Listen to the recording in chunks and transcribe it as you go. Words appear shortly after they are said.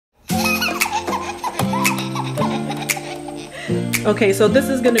Okay, so this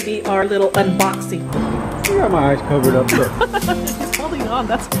is gonna be our little unboxing. I got my eyes covered up. He's holding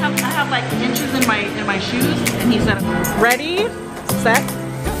on. I have like inches in my shoes, and he said, "Ready, set."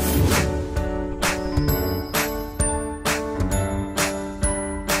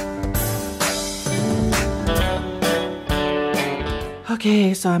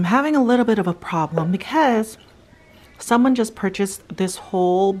 Okay, so I'm having a little bit of a problem because someone just purchased this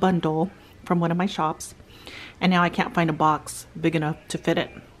whole bundle from one of my shops, and now I can't find a box big enough to fit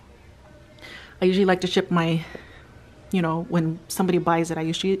it. I usually like to ship my, you know, when somebody buys it, I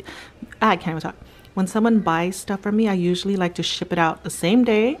can't even talk. When someone buys stuff from me, I usually like to ship it out the same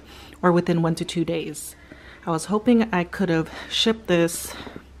day or within 1 to 2 days. I was hoping I could have shipped this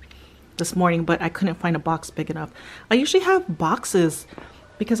morning, but I couldn't find a box big enough. I usually have boxes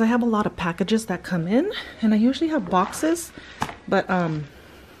because I have a lot of packages that come in, and I usually have boxes, but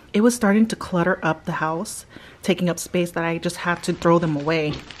it was starting to clutter up the house, taking up space that I just had to throw them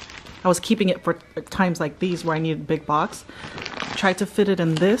away. I was keeping it for times like these where I need a big box. Tried to fit it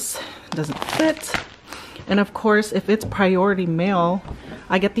in this, doesn't fit. And of course, if it's priority mail,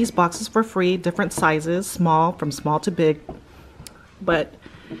 I get these boxes for free, different sizes, from small to big. But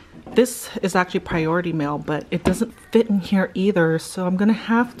this is actually priority mail, but it doesn't fit in here either. So I'm gonna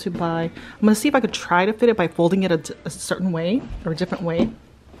have to I'm gonna see if I could try to fit it by folding it a certain way or a different way.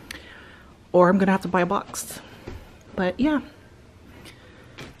 Or I'm gonna have to buy a box. But yeah,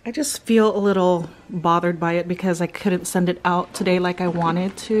 I just feel a little bothered by it because I couldn't send it out today like I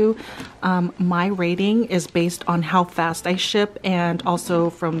wanted to. My rating is based on how fast I ship and also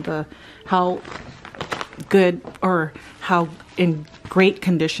from how good or how in great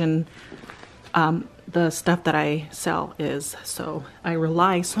condition the stuff that I sell is. So I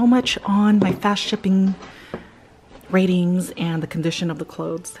rely so much on my fast shipping ratings and the condition of the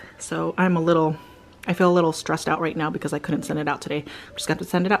clothes. So I feel a little stressed out right now because I couldn't send it out today. I'm just got to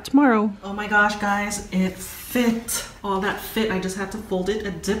send it out tomorrow. Oh my gosh, guys, it fit. All that fit. I just had to fold it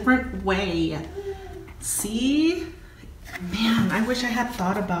a different way. See? Man, I wish I had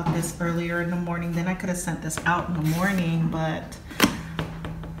thought about this earlier in the morning. Then I could have sent this out in the morning, but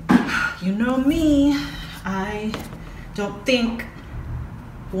you know me. I don't think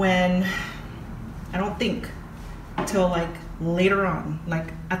until like later on.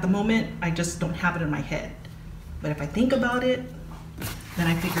 Like at the moment, I just don't have it in my head. But if I think about it, then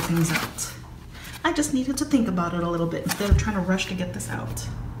I figure things out. I just needed to think about it a little bit instead of trying to rush to get this out.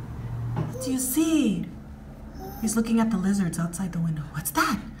 What do you see? He's looking at the lizards outside the window. What's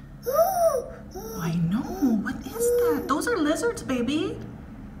that? I know. What is that? Those are lizards, baby.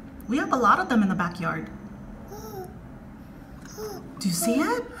 We have a lot of them in the backyard. Do you see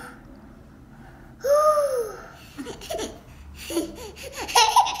it?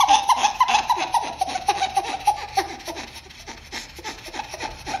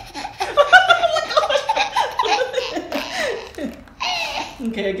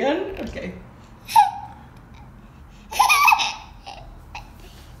 Okay, again? Okay.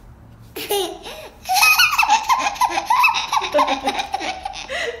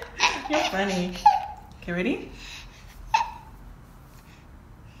 You're funny. Okay, ready?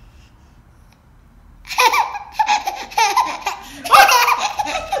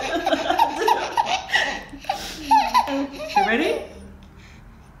 Okay, ready?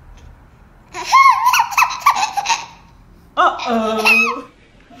 Uh-oh.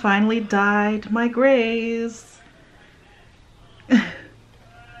 Finally dyed my grays.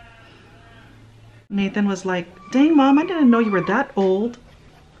 Nathan was like, dang mom, I didn't know you were that old.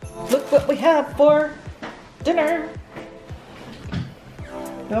 Look what we have for dinner.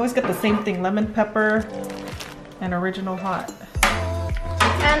 We always get the same thing, lemon pepper and original hot.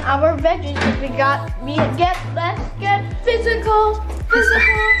 And our veggies let's get physical.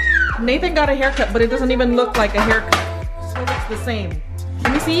 Nathan got a haircut, but it doesn't even look like a haircut. It still looks the same.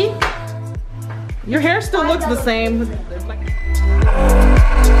 Can you see? Your hair still looks the same.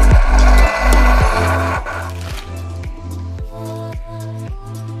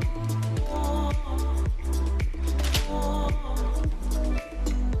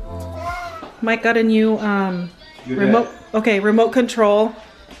 Mike got a new remote control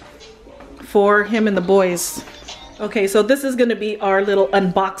for him and the boys. Okay, so this is gonna be our little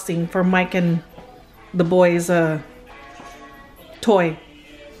unboxing for Mike and the boys' toy.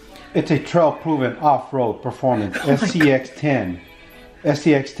 It's a trail-proven off-road performance SCX10.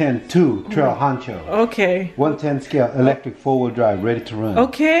 SCX10 2 Trail Honcho. Okay. 110 scale electric four-wheel drive, ready to run.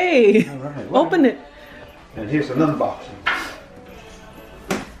 Okay. All right, Open it. And here's an unboxing.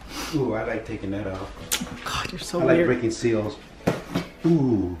 Ooh, I like taking that off. Oh God, you're so I weird. like breaking seals.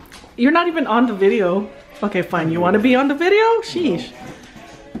 Ooh. You're not even on the video. Okay, fine. You want to be on the video? Sheesh.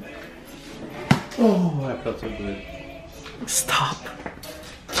 Oh, that felt so good. Stop.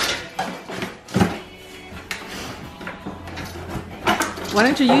 Why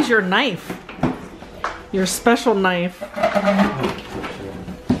don't you use your knife? Your special knife.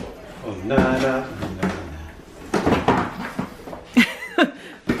 Oh, nah.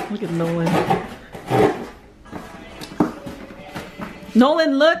 Look at Nolan.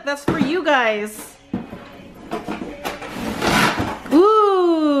 Nolan, look, that's for you guys.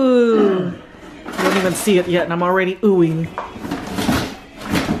 Ooh. I don't even see it yet and I'm already oohing.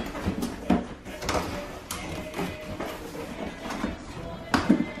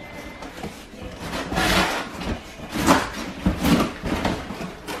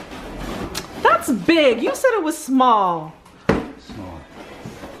 That's big. You said it was small. Small.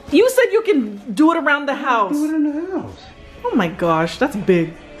 You said you can do it around the house. Do it in the house. Oh my gosh, that's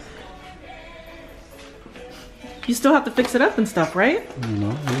big. You still have to fix it up and stuff, right?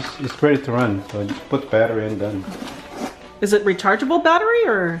 No, it's ready to run. So I just put the battery in, done. Is it rechargeable battery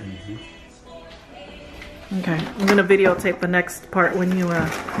or? Okay, I'm gonna videotape the next part when you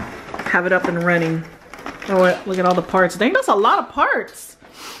have it up and running. Oh, look at all the parts. Dang, that's a lot of parts.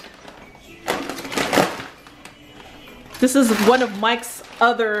 This is one of Mike's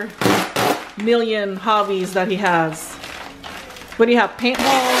other million hobbies that he has. What do you have?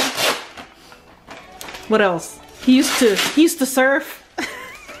 Paintball? What else? He used to surf.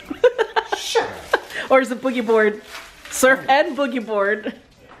 Sure. Or is it boogie board? Surf and boogie board.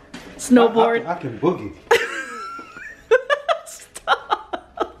 Snowboard. I can boogie.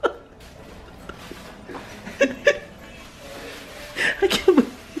 Stop. I can't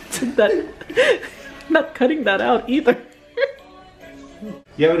believe you did that. I'm not cutting that out either.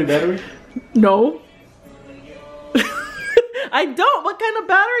 You have any battery? No. I don't. What kind of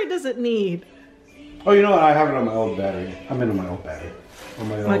battery does it need? Oh, you know what? I have it on my old battery. I'm into my old battery. On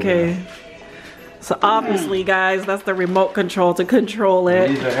my old Okay. So obviously, guys, that's the remote control to control it.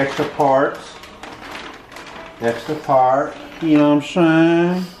 These are extra parts. Extra part. You know what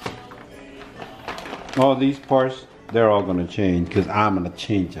I'm saying? All these parts, they're all going to change because I'm going to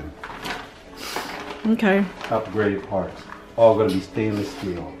change them. Okay. Upgraded parts. All going to be stainless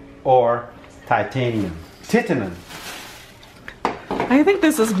steel or titanium. Titanium. I think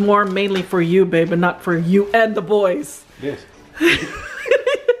this is more mainly for you, babe, and not for you and the boys. Yes. Why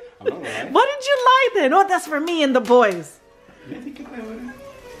did you lie then? Oh, that's for me and the boys.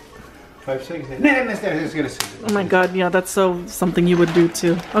 5 seconds. Oh my god, yeah, that's something you would do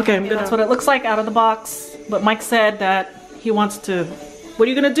too. Okay, that's what it looks like out of the box. But Mike said that he wants to. What are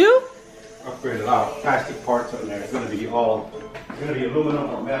you gonna do? Upgrade a lot of plastic parts on there. It's gonna be aluminum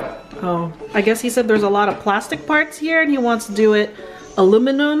or metal. Oh, I guess he said there's a lot of plastic parts here, and he wants to do it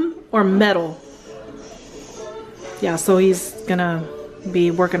aluminum or metal. Yeah, so he's gonna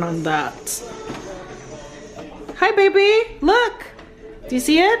be working on that. Hi, baby. Look. Do you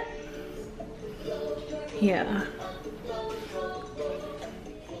see it? Yeah.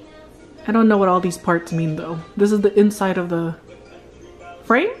 I don't know what all these parts mean though. This is the inside of the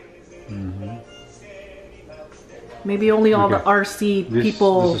frame? Mm-hmm. Maybe only all the RC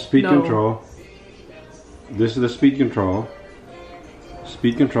people This is speed know. control. This is the speed control.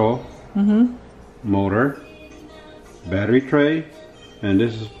 Speed control. Mm-hmm. Motor. Battery tray. And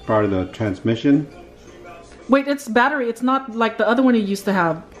this is part of the transmission. Wait, it's battery. It's not like the other one you used to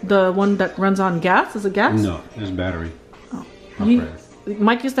have. The one that runs on gas? Is it gas? No, it's battery. Oh. Operated.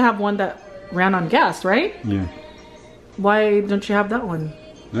 Mike used to have one that ran on gas, right? Yeah. Why don't you have that one?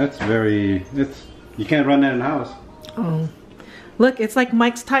 You can't run that in the house. Oh. Look, it's like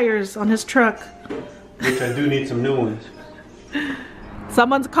Mike's tires on his truck. Which I do need some new ones.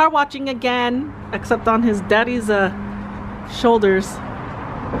 Someone's car watching again, except on his daddy's shoulders.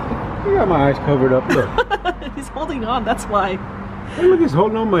 I got my eyes covered up. Look. He's holding on, that's why. Hey, look, he's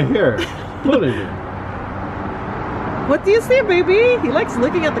holding on my hair. Pulling it. What do you see, baby? He likes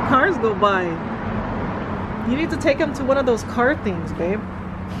looking at the cars go by. You need to take him to one of those car things, babe.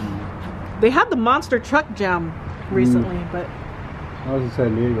 They had the monster truck jam recently, but... I was in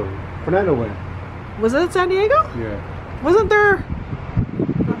San Diego. Fernando went. Was it in San Diego? Yeah. Wasn't there...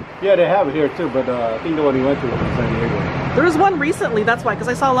 Yeah, they have it here too, but I think the one he went to was in San Diego. There was one recently, that's why, because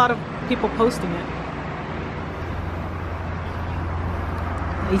I saw a lot of people posting it.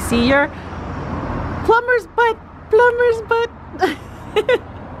 You see your plumber's butt, plumber's butt.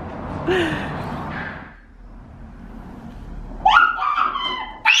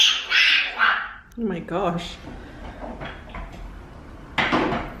 Oh my gosh.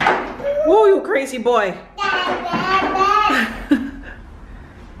 Whoa, you crazy boy.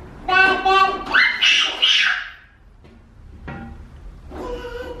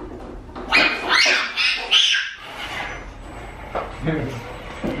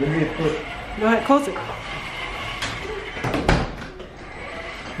 close it.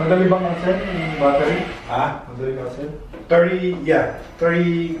 Madali bang asin yung battery? Ah, Madali asin? 30, yeah.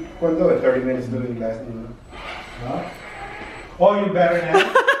 30, ¿cuánto? 30 minutes doing last. Huh? Oh, you better now?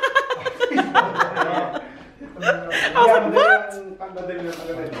 I was like, what?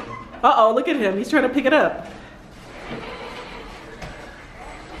 Uh-oh, look at him. He's trying to pick it up.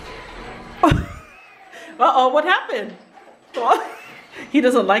 Uh-oh, what happened? He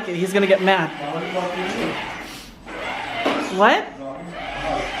doesn't like it. He's gonna get mad. What?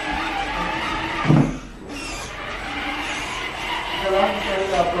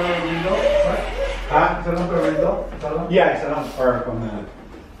 Huh? Yeah, it's around or from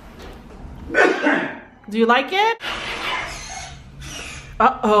Do you like it?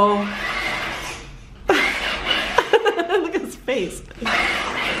 Uh-oh. Look at his face.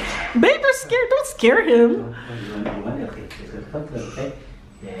 Babe, you're scared. Don't scare him.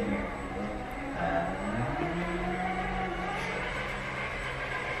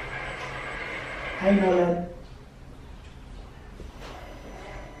 Hi, Nolan.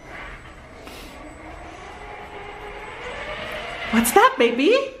 What's that,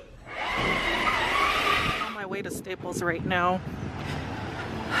 baby? On my way to Staples right now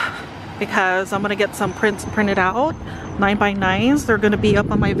because I'm gonna get some prints printed out, 9x9s. They're gonna be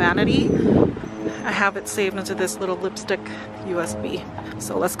up on my vanity. I have it saved into this little lipstick USB.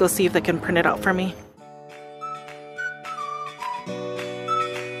 So let's go see if they can print it out for me.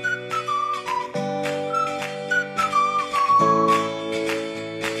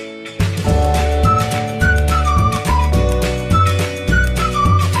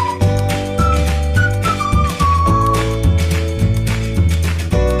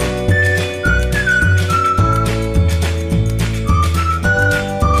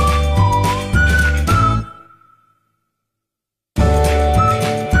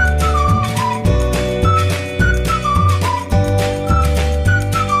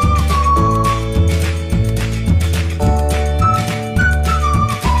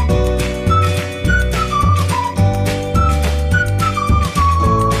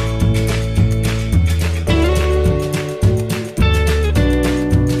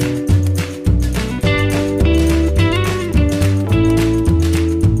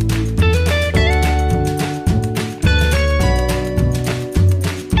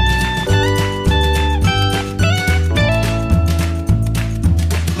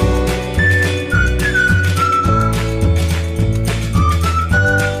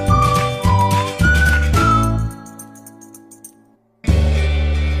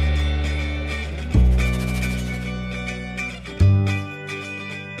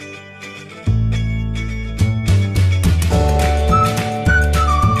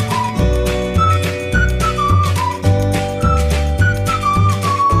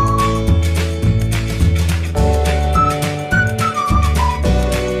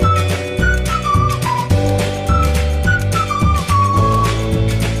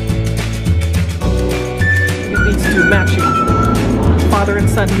 Father and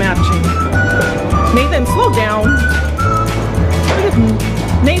son matching. Nathan, slow down. Look at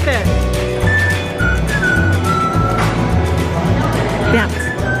Nathan. Dance.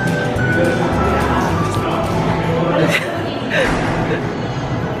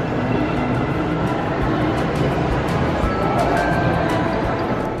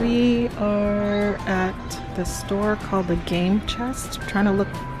 We are at the store called the Game Chest. I'm trying to look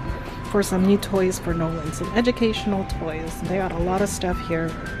for some new toys for Nolan, some educational toys. They got a lot of stuff here.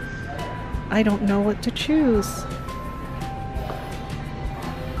 I don't know what to choose.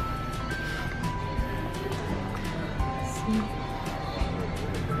 Let's see.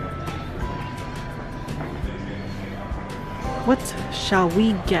 What shall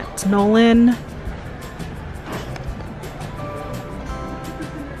we get, Nolan?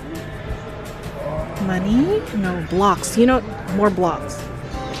 Money? No, blocks. You know, more blocks.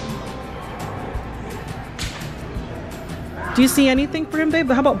 Do you see anything for him,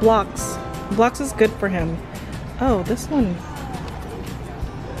 babe? How about blocks? Blocks is good for him. Oh, this one.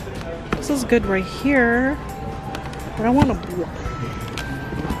 This is good right here. But I want a block.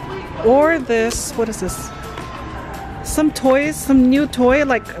 Or this. What is this? Some toys. Some new toy.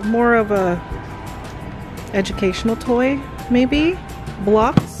 Like more of a educational toy, maybe?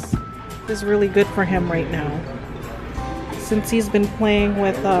 Blocks is really good for him right now. Since he's been playing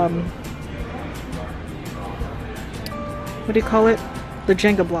with what do you call it? The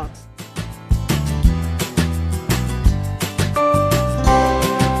Jenga blocks.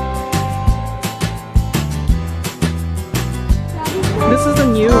 This is a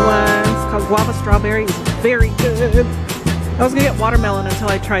new one. It's called Guava Strawberry. It's very good. I was gonna get watermelon until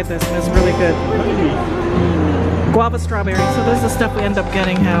I tried this, and it's really good. Guava strawberry. So this is the stuff we end up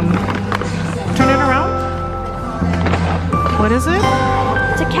getting him. Turn it around. What is it?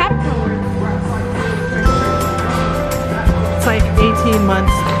 It's a caterpillar. It's like 18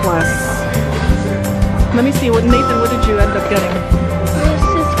 months plus. Let me see. What Nathan? What did you end up getting? This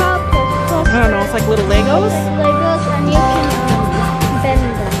is called I don't know. It's like little Legos. Legos, and you can bend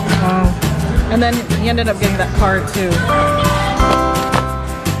them. Wow. And then he ended up getting that card too.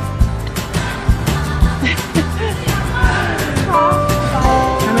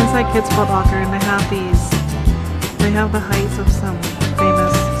 I'm inside Kids Foot Locker and they have these. They have the heights of some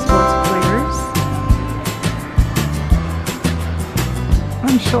famous sports players.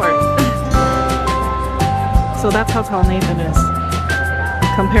 I'm short. So that's how tall Nathan is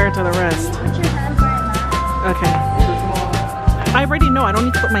compared to the rest. Put your hands right now. Okay. I already know. I don't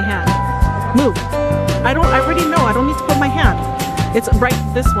need to put my hand. Move. I already know. I don't need to put my hand. It's right,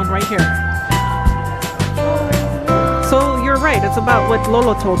 this one right here. So you're right. It's about what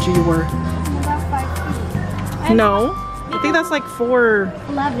Lolo told you were. About 5 feet. No. I think that's like 4.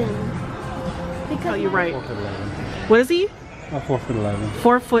 11. Oh, you're right. 4 foot 11. What is he? 4 foot 11.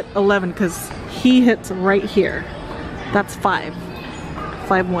 4'11" because he hits right here. That's 5.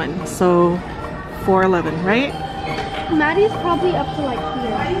 5'1". So 4'11", right? Maddie's probably up to like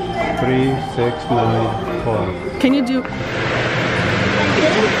here. 3, 6, 9, 12. Can you do?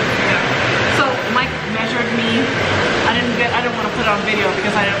 So Mike measured me. I didn't want to put it on video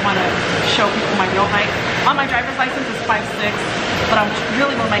because I didn't want to show people my real height. On my driver's license it's 5'6", but I'm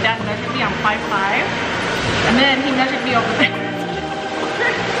really, when my dad measured me, I'm 5'5", and then he measured me over there.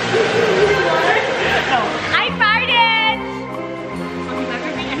 No. I farted! So he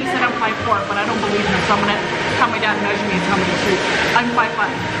measured me and he said I'm 5'4", but I don't believe him, so I'm gonna have my dad measure me and tell me the truth. I'm 5'5".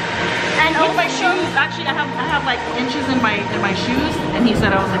 And With my shoes, actually I have like inches in my shoes, and he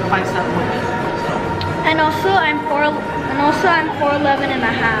said I was like 5'7". And also I'm 4'11" and a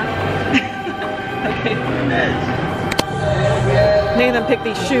half. Okay. Nathan picked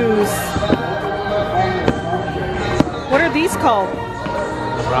these shoes. What are these called?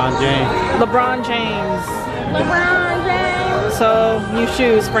 LeBron James. LeBron James. LeBron James. So, new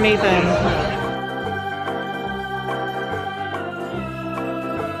shoes for Nathan.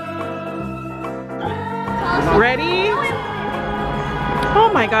 Ready? Oh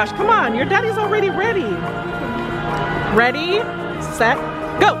my gosh, come on, your daddy's already ready. Ready, set,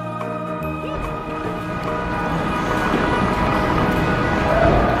 go.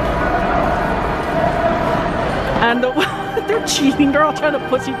 And they're cheating, they're all trying to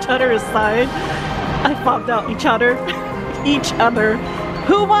push each other aside. I popped out each other. Each other.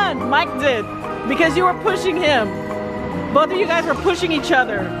 Who won? Mike did, because you were pushing him. Both of you guys were pushing each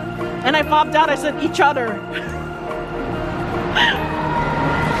other. And I popped out, I said each other.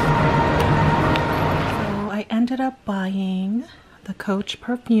 So I ended up buying the Coach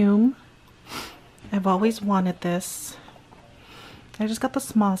perfume. I've always wanted this. I just got the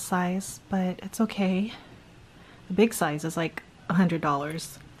small size, but it's okay. The big size is like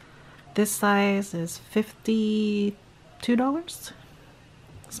 $100. This size is $52. It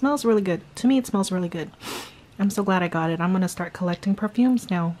smells really good. To me, it smells really good. I'm so glad I got it. I'm gonna start collecting perfumes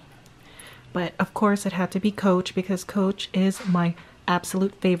now. But of course it had to be Coach because Coach is my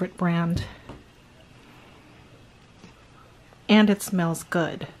absolute favorite brand. And it smells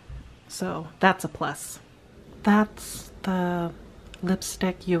good. So that's a plus. That's the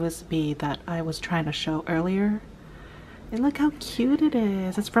lipstick USB that I was trying to show earlier. And look how cute it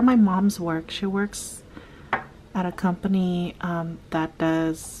is. It's from my mom's work. She works at a company that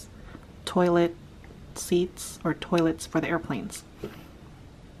does toilet seats or toilets for the airplanes.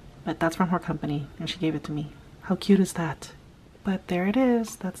 But that's from her company and she gave it to me. How cute is that? But there it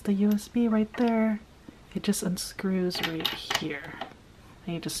is. That's the USB right there. It just unscrews right here.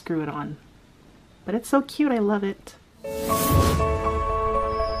 And you just screw it on. But it's so cute. I love it.